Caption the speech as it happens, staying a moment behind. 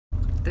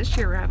this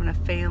year we're having a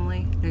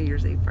family New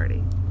Year's Eve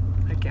party.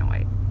 I can't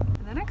wait.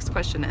 And the next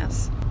question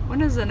is,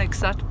 when is an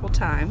acceptable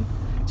time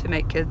to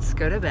make kids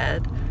go to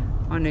bed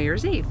on New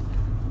Year's Eve?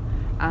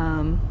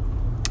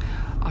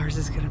 Ours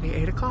is gonna be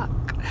 8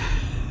 o'clock.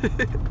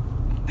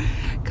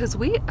 Because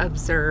we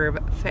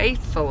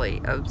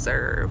faithfully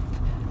observe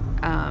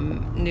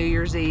New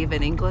Year's Eve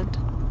in England.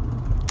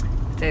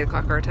 It's 8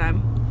 o'clock our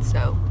time,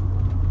 so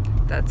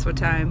that's what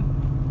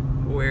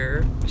time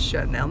we're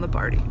shutting down the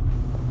party.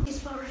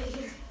 He's right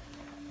here.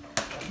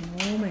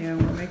 Oh man,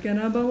 we're making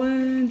a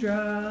balloon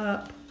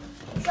drop.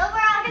 So we're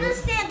all gonna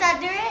stand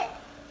under it?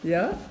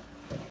 Yeah.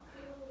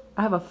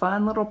 I have a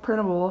fun little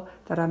printable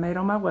that I made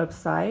on my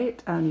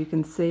website. You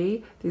can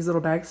see these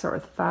little bags start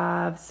with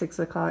 5, 6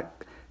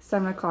 o'clock,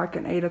 7 o'clock,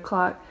 and 8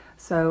 o'clock.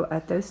 So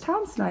at those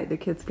times tonight, the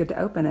kids get to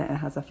open it. It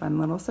has a fun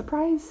little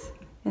surprise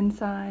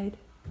inside.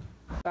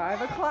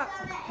 5 o'clock,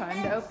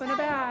 time to open a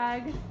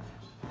bag.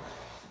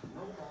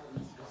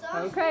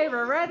 Okay,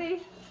 we're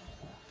ready.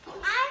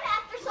 I'm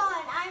after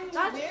Solon. I'm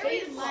That's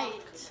very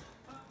light.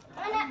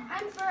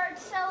 I'm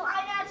first, so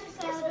I'm after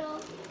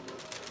Solon.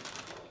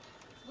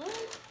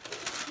 What?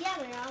 Yeah,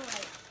 they're all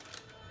light.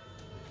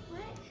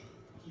 What?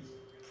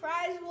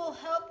 Prize will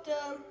help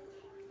the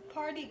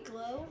party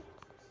glow.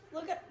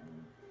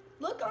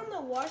 Look on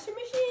the washing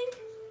machine.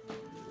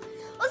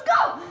 Let's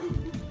go!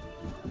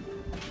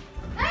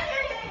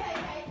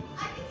 Hey!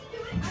 I get to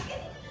do it.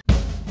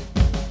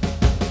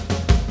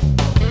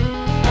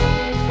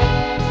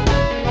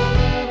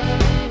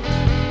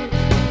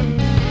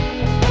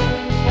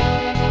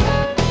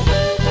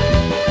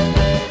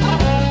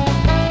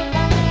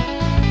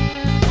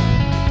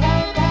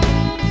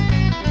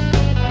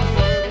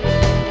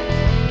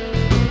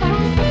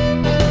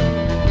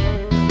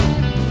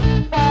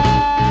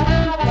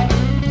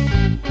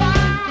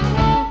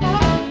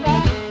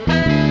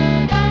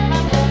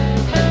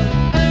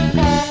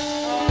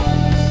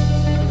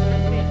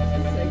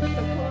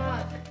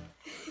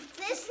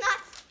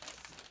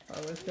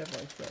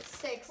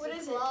 What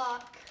is it?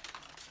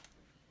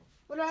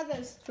 What are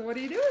those? So what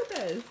do you do with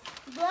this?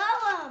 Blow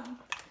them.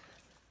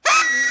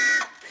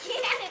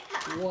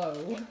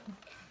 Whoa.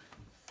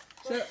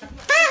 So,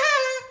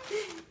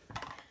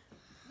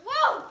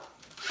 Whoa!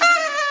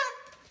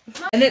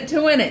 minute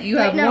to win it. You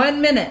have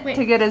 1 minute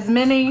to get as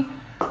many,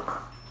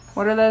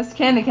 what are those,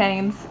 candy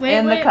canes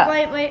in the cup.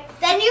 Wait.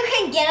 Then you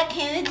can get a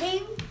candy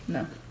cane?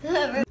 No.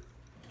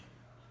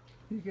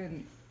 You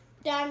can.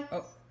 Done.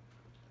 Oh.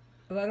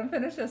 Let him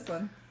finish this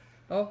one.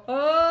 Oh.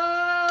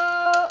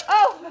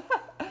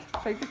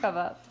 Pick the cup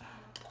up.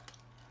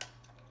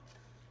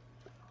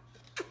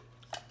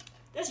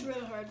 That's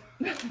really hard.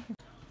 This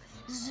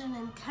is an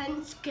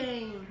intense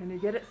game. Can you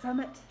get it,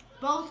 Summit?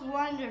 Both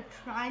ones are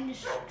trying to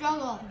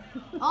struggle.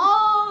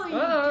 Oh, you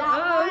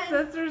got one.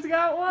 Sister's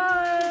got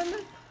one.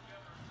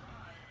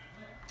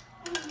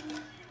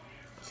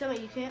 So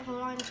you can't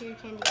hold on to your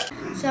candy.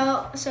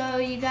 So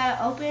you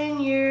gotta open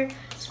your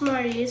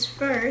Smarties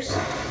first.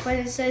 When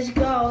it says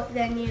go,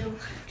 then you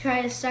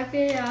try to suck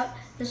it up,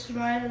 the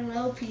Smarties in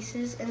little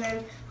pieces, and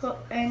then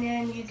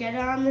you get it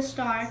on the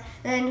star.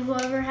 And then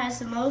whoever has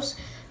the most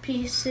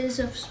pieces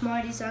of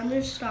Smarties on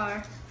their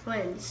star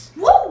wins.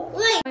 Woo!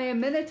 Wait. A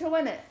minute to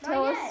win it.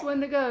 Tell us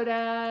when to go,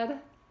 Dad.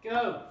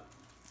 Go.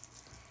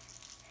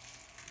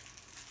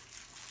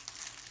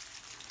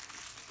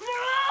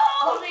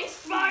 All these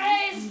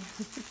Smarties!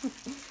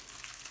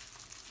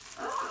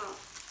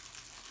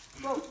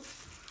 Whoa.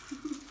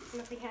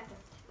 Nothing happened.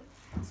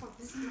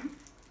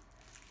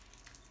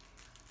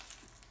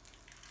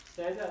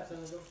 Stand up,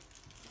 Senator.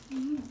 There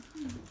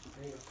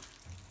you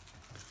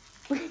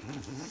go.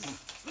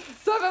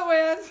 Summit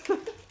wins.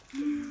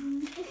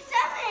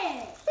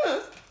 Seven!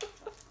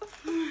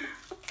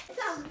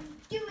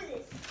 Do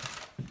this.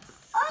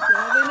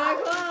 7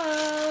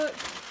 o'clock.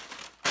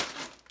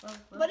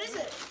 What is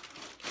it?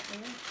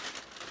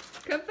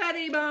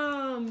 Confetti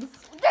bombs.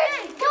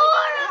 There's 4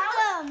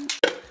 of them!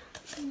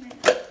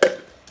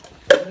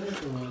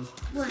 One.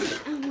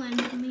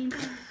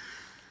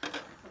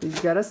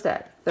 You've got to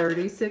stack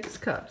 36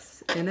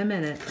 cups in a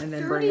minute and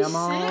then bring them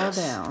all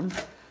down.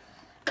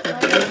 I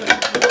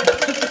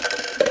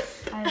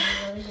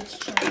really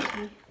just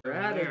tried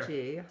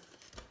Strategy.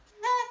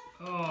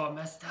 Oh, I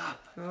messed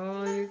up.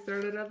 Oh, you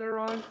started at the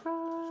wrong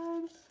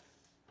side.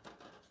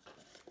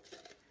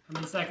 How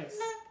many seconds?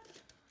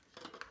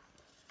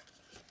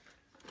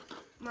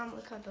 Mom,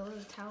 look how the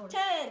little tower.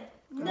 10,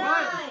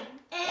 9,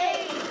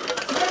 8,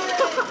 7,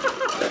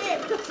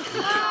 6,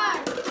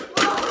 5,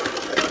 4,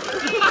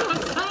 3,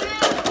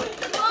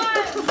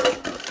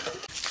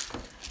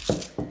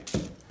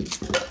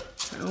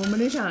 2, 1. How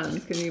many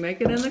times can you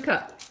make it in the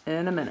cup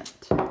in a minute?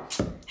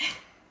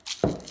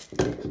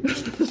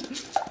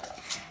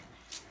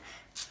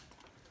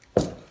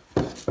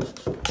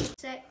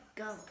 Set,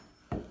 go.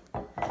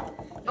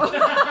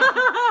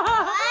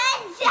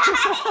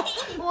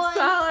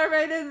 Tyler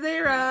rated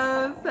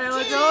 0.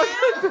 Sailor Joel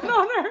gets it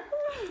on her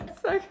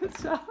second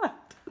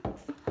shot.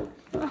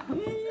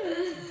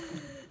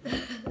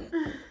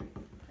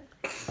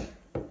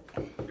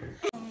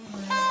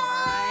 I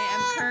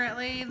am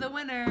Natalie, the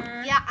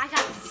winner. Yeah, I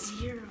got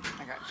 0.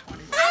 I got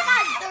 20.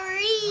 I got 3.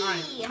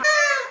 Right.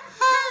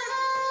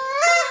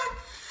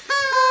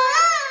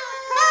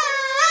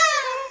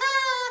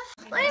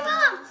 Wait,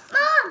 Mom!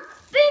 Mom!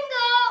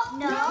 Bingo!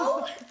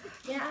 No.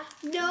 Yeah.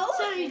 No.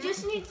 So you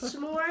just need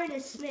s'more and a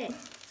stick.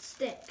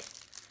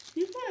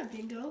 You can have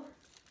bingo.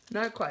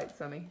 Not quite,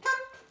 Sammy.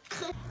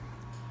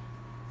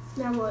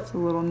 Now what? It's a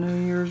little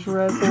New Year's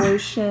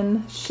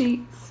resolution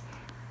sheets.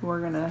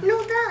 We're gonna.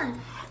 No, Dad.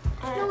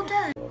 No,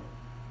 Dad.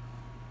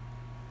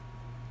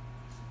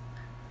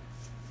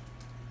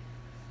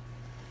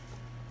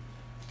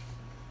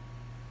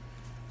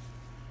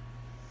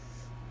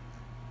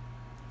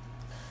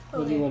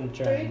 What do you want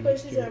to try? 3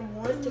 places I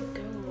want to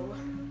go.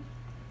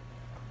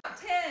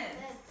 10,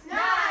 9,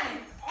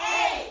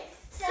 8,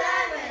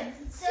 7,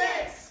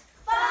 6,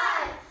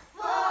 5,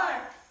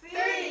 4,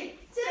 3,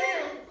 2,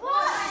 1.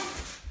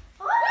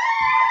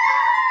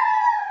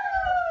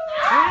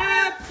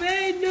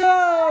 Happy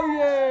New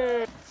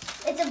Year!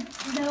 It's a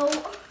no.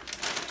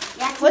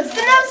 Yes, What's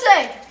the note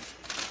say?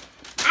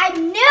 I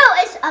knew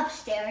it's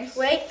upstairs.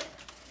 Wait.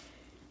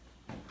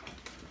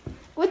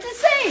 What's it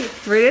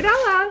say? Read it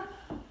out loud.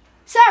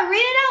 Sorry, read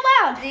it out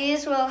loud.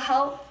 These will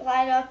help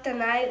light up the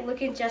night.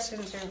 Look in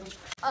Justin's room.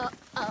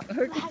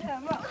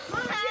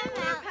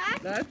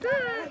 That's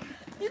it.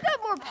 You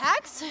got more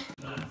packs?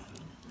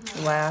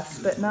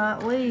 Last but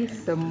not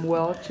least, some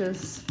Welch's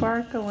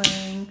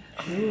sparkling.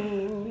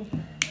 Ooh.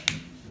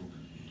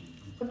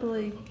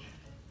 Bubbly.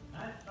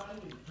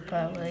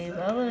 Bubbly,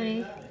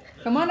 bubbly.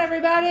 Come on,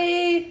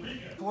 everybody.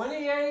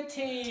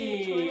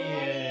 2018.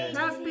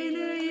 Happy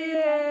New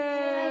Year.